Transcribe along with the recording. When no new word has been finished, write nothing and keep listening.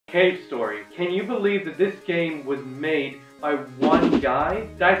Cave Story. Can you believe that this game was made by one guy?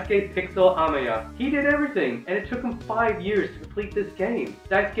 Daisuke Pixel Amaya. He did everything, and it took him 5 years to complete this game.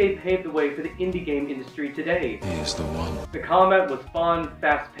 Daisuke paved the way for the indie game industry today. He is the one. The combat was fun,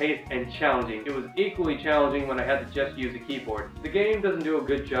 fast-paced, and challenging. It was equally challenging when I had to just use a keyboard. The game doesn't do a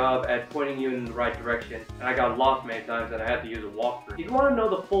good job at pointing you in the right direction, and I got lost many times and I had to use a walkthrough. If you want to know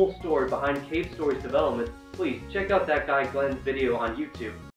the full story behind Cave Story's development, please check out that guy Glenn's video on YouTube.